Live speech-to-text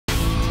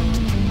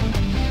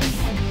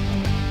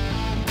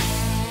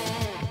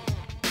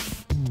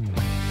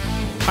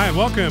Hi, and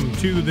welcome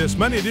to this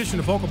Monday edition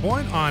of Focal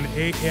Point on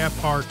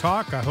AFR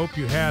Talk. I hope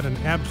you had an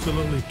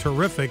absolutely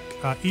terrific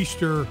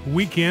Easter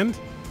weekend.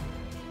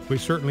 We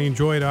certainly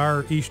enjoyed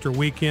our Easter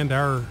weekend.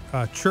 Our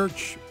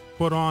church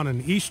put on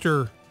an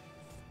Easter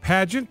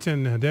pageant,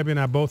 and Debbie and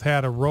I both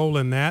had a role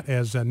in that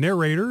as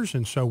narrators,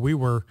 and so we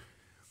were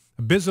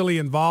busily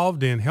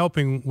involved in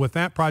helping with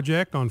that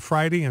project on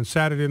Friday and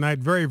Saturday night.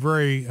 Very,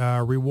 very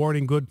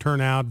rewarding, good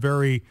turnout,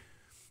 very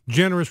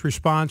generous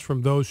response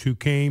from those who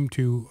came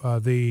to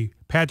the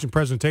pageant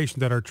presentation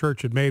that our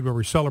church had made, where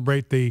we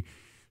celebrate the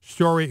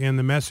story and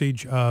the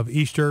message of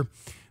Easter,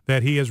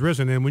 that he has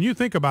risen. And when you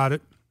think about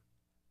it,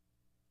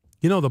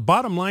 you know, the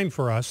bottom line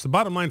for us, the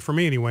bottom line for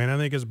me anyway, and I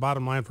think it's the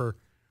bottom line for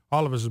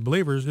all of us as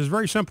believers, is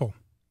very simple.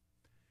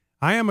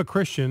 I am a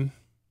Christian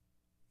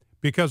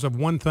because of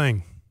one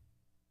thing: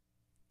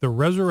 the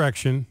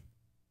resurrection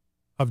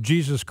of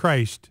Jesus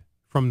Christ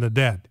from the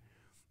dead.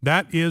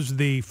 That is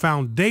the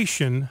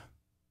foundation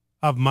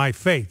of my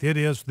faith. It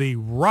is the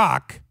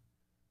rock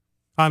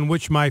on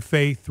which my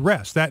faith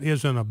rests. That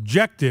is an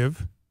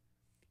objective,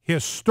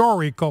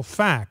 historical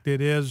fact. It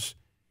is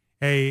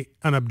an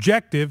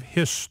objective,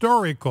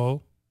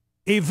 historical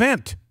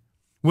event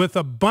with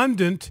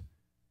abundant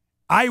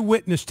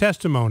eyewitness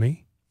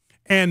testimony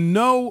and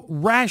no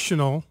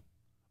rational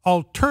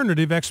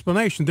alternative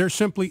explanation. There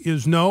simply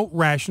is no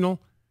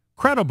rational,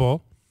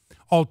 credible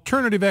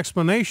alternative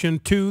explanation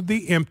to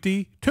the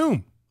empty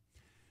tomb.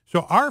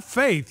 So our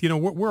faith, you know,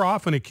 we're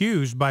often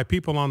accused by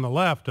people on the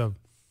left of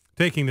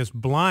taking this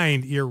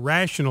blind,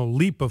 irrational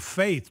leap of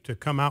faith to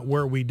come out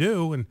where we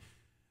do, and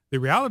the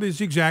reality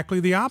is exactly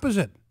the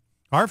opposite.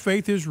 Our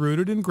faith is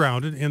rooted and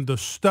grounded in the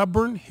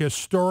stubborn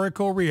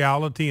historical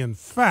reality and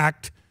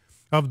fact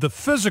of the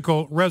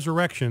physical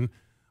resurrection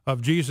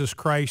of Jesus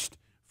Christ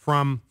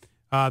from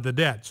the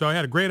dead. So I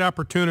had a great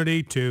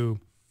opportunity to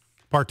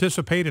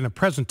participate in a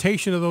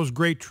presentation of those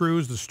great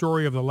truths, the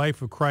story of the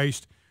life of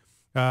Christ.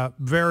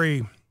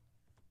 Very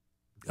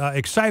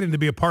excited to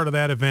be a part of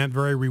that event,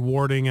 very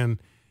rewarding, and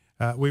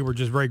we were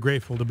just very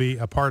grateful to be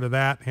a part of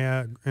that.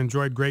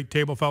 Enjoyed great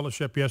table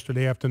fellowship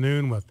yesterday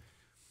afternoon with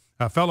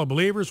fellow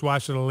believers,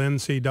 watched a little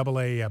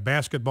NCAA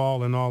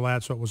basketball and all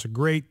that, so it was a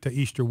great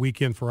Easter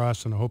weekend for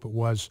us, and I hope it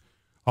was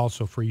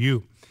also for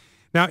you.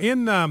 Now,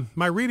 in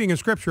my reading in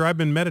Scripture, I've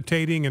been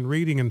meditating and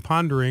reading and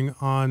pondering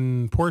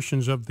on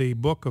portions of the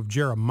book of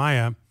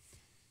Jeremiah.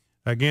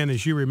 Again,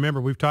 as you remember,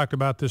 we've talked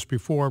about this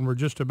before, and we're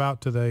just about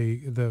to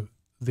the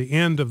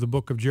end of the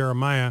book of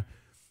Jeremiah.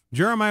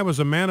 Jeremiah was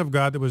a man of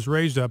God that was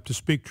raised up to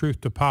speak truth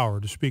to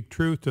power, to speak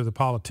truth to the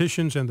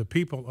politicians and the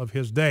people of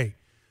his day,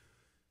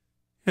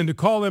 and to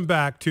call them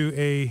back to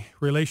a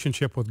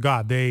relationship with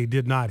God. They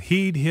did not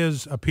heed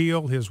his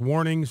appeal, his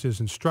warnings,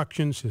 his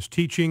instructions, his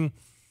teaching.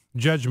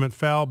 Judgment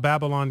fell.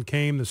 Babylon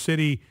came. The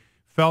city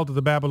fell to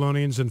the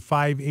Babylonians in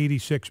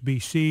 586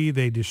 BC.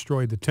 They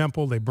destroyed the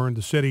temple. They burned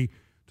the city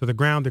to the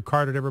ground. They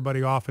carted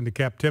everybody off into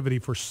captivity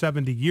for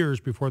 70 years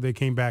before they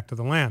came back to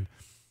the land.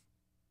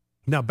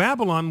 Now,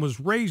 Babylon was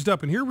raised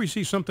up, and here we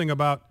see something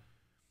about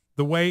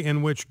the way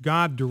in which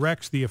God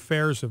directs the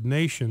affairs of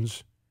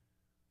nations.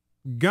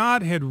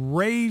 God had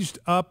raised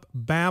up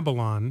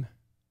Babylon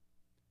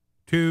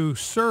to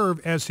serve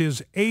as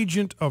his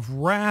agent of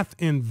wrath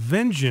and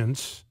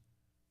vengeance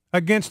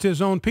against his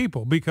own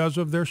people because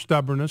of their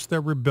stubbornness,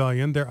 their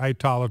rebellion, their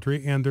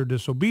idolatry, and their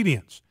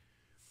disobedience.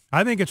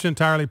 I think it's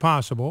entirely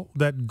possible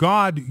that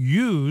God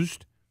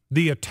used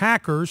the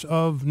attackers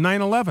of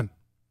 9/11,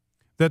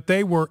 that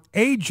they were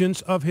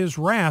agents of his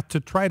wrath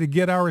to try to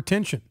get our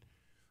attention,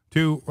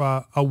 to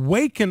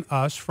awaken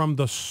us from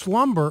the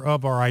slumber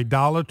of our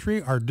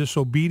idolatry, our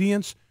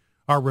disobedience,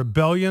 our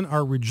rebellion,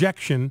 our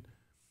rejection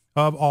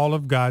of all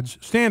of God's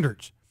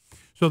standards.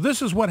 So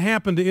this is what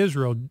happened to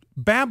Israel.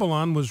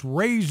 Babylon was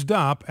raised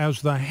up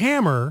as the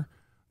hammer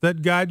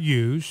that God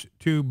used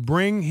to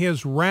bring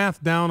his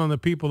wrath down on the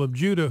people of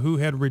Judah, who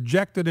had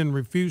rejected and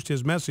refused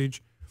his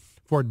message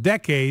for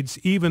decades,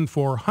 even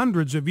for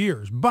hundreds of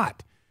years.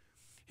 But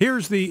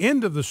here's the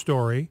end of the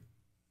story.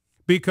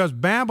 Because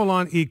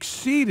Babylon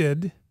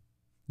exceeded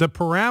the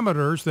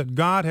parameters that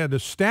God had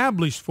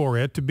established for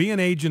it to be an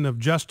agent of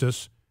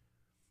justice,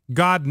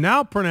 God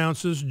now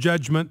pronounces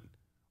judgment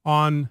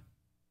on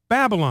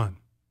Babylon.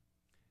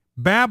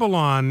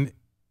 Babylon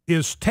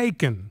is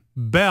taken.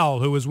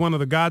 Bel, who is one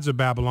of the gods of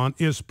Babylon,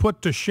 is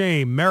put to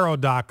shame.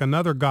 Merodach,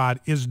 another god,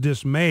 is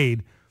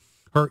dismayed.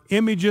 Her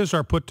images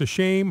are put to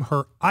shame.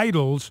 Her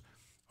idols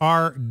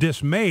are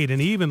dismayed. And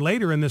even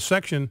later in this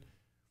section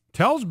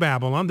tells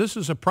Babylon, this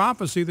is a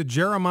prophecy that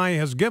Jeremiah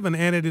has given,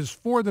 and it is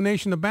for the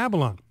nation of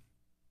Babylon.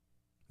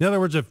 In other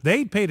words, if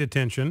they paid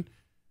attention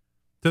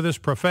to this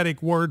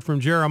prophetic word from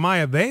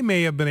Jeremiah, they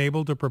may have been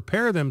able to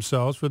prepare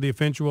themselves for the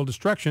eventual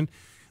destruction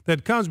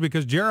that comes,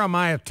 because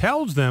Jeremiah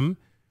tells them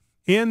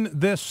in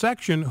this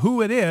section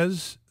who it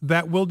is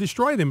that will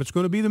destroy them. It's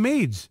going to be the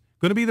Medes,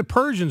 going to be the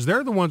Persians.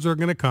 They're the ones that are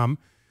going to come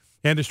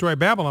and destroy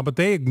Babylon. But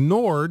they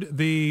ignored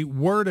the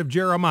word of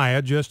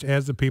Jeremiah, just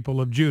as the people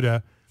of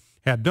Judah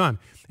had done.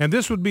 And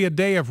this would be a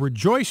day of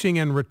rejoicing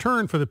and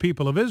return for the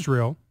people of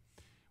Israel,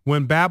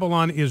 when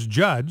Babylon is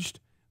judged,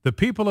 the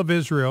people of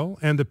Israel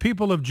and the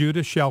people of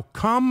Judah shall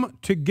come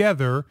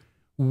together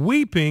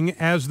weeping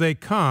as they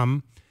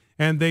come,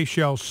 and they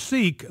shall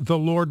seek the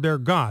Lord their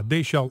God.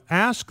 They shall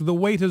ask the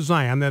way to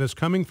Zion, that is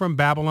coming from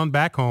Babylon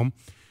back home,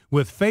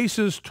 with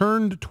faces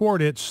turned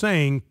toward it,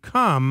 saying,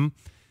 Come,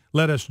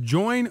 let us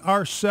join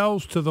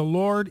ourselves to the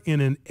Lord in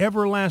an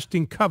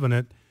everlasting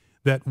covenant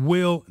that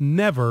will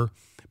never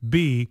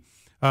be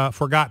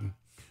forgotten.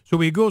 So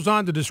he goes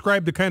on to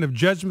describe the kind of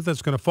judgment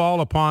that's going to fall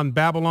upon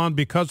Babylon.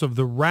 Because of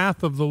the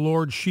wrath of the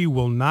Lord, she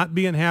will not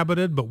be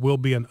inhabited, but will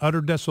be an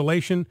utter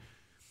desolation.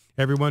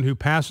 Everyone who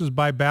passes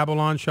by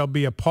Babylon shall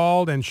be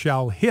appalled and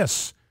shall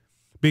hiss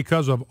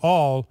because of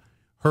all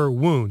her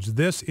wounds.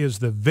 This is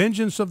the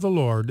vengeance of the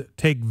Lord.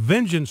 Take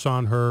vengeance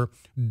on her.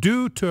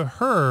 Do to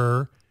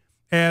her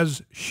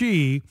as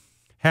she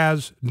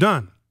has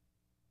done.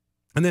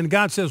 And then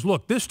God says,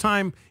 look, this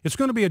time it's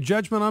going to be a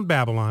judgment on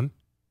Babylon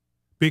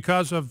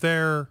because of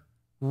their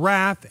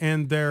wrath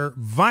and their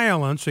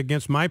violence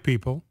against my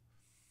people.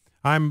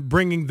 I'm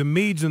bringing the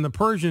Medes and the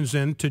Persians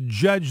in to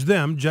judge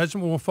them.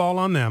 Judgment will fall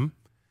on them.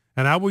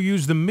 And I will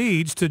use the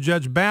Medes to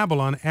judge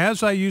Babylon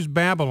as I use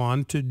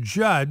Babylon to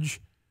judge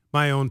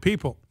my own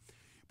people.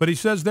 But he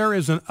says there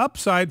is an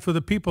upside for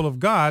the people of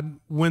God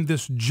when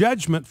this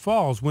judgment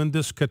falls, when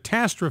this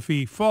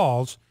catastrophe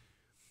falls.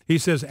 He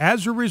says,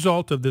 as a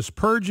result of this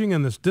purging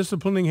and this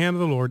disciplining hand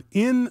of the Lord,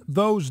 in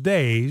those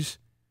days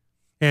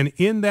and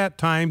in that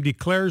time,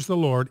 declares the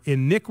Lord,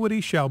 iniquity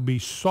shall be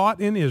sought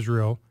in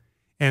Israel,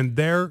 and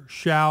there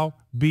shall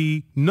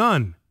be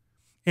none.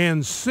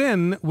 And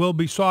sin will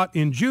be sought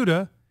in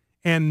Judah,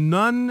 and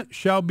none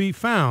shall be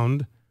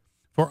found,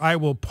 for I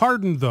will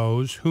pardon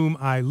those whom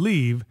I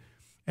leave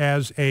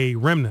as a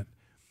remnant.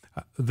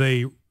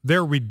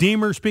 Their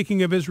Redeemer,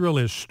 speaking of Israel,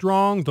 is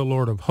strong. The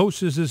Lord of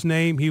hosts is his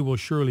name. He will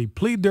surely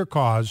plead their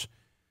cause,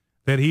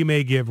 that he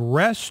may give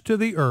rest to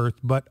the earth,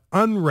 but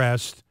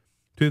unrest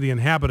to the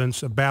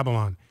inhabitants of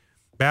Babylon.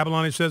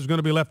 Babylon, he says, is going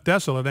to be left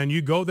desolate, and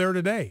you go there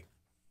today.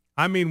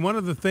 I mean, one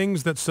of the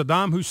things that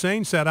Saddam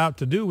Hussein set out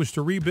to do was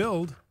to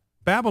rebuild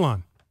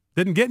Babylon.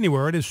 Didn't get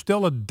anywhere. It is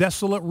still a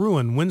desolate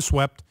ruin,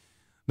 windswept,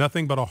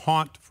 nothing but a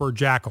haunt for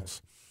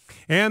jackals.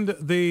 And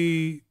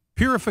the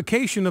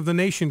purification of the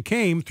nation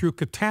came through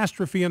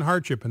catastrophe and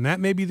hardship, and that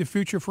may be the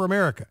future for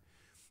America.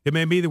 It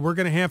may be that we're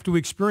going to have to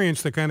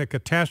experience the kind of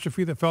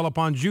catastrophe that fell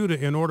upon Judah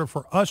in order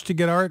for us to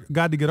get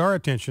God to get our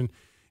attention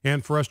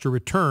and for us to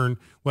return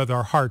with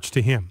our hearts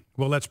to him.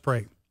 Well, let's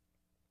pray.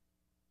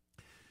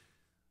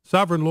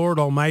 Sovereign Lord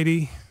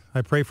Almighty,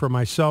 I pray for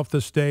myself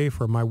this day,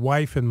 for my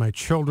wife and my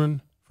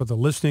children, for the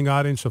listening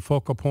audience of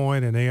Focal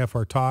Point and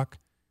AFR Talk,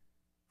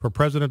 for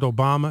President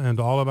Obama and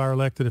all of our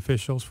elected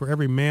officials, for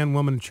every man,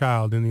 woman, and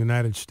child in the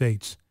United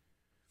States.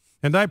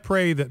 And I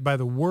pray that by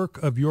the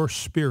work of your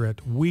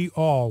Spirit, we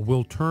all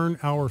will turn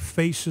our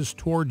faces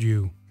toward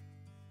you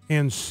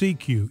and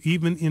seek you,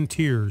 even in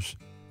tears.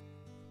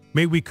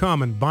 May we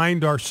come and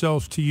bind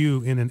ourselves to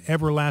you in an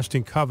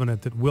everlasting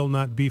covenant that will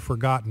not be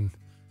forgotten.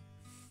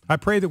 I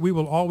pray that we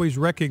will always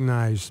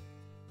recognize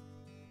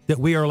that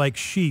we are like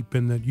sheep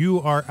and that you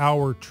are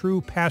our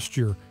true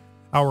pasture,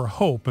 our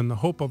hope and the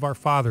hope of our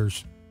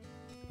fathers.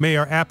 May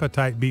our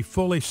appetite be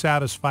fully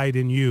satisfied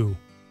in you.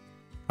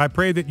 I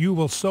pray that you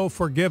will so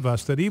forgive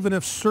us that even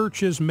if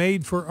search is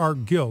made for our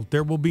guilt,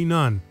 there will be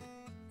none.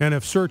 And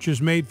if search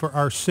is made for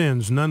our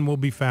sins, none will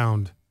be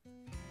found.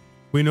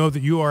 We know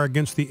that you are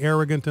against the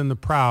arrogant and the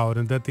proud,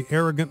 and that the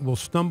arrogant will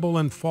stumble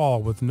and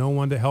fall with no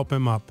one to help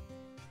him up.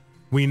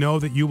 We know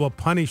that you will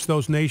punish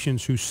those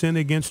nations who sin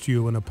against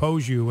you and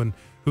oppose you and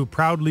who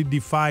proudly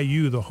defy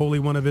you, the Holy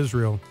One of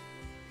Israel.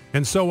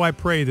 And so I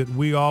pray that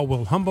we all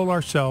will humble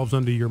ourselves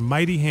under your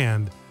mighty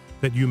hand,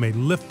 that you may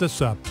lift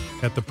us up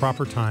at the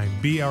proper time.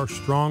 Be our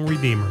strong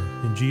Redeemer.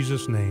 In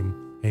Jesus'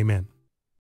 name, amen.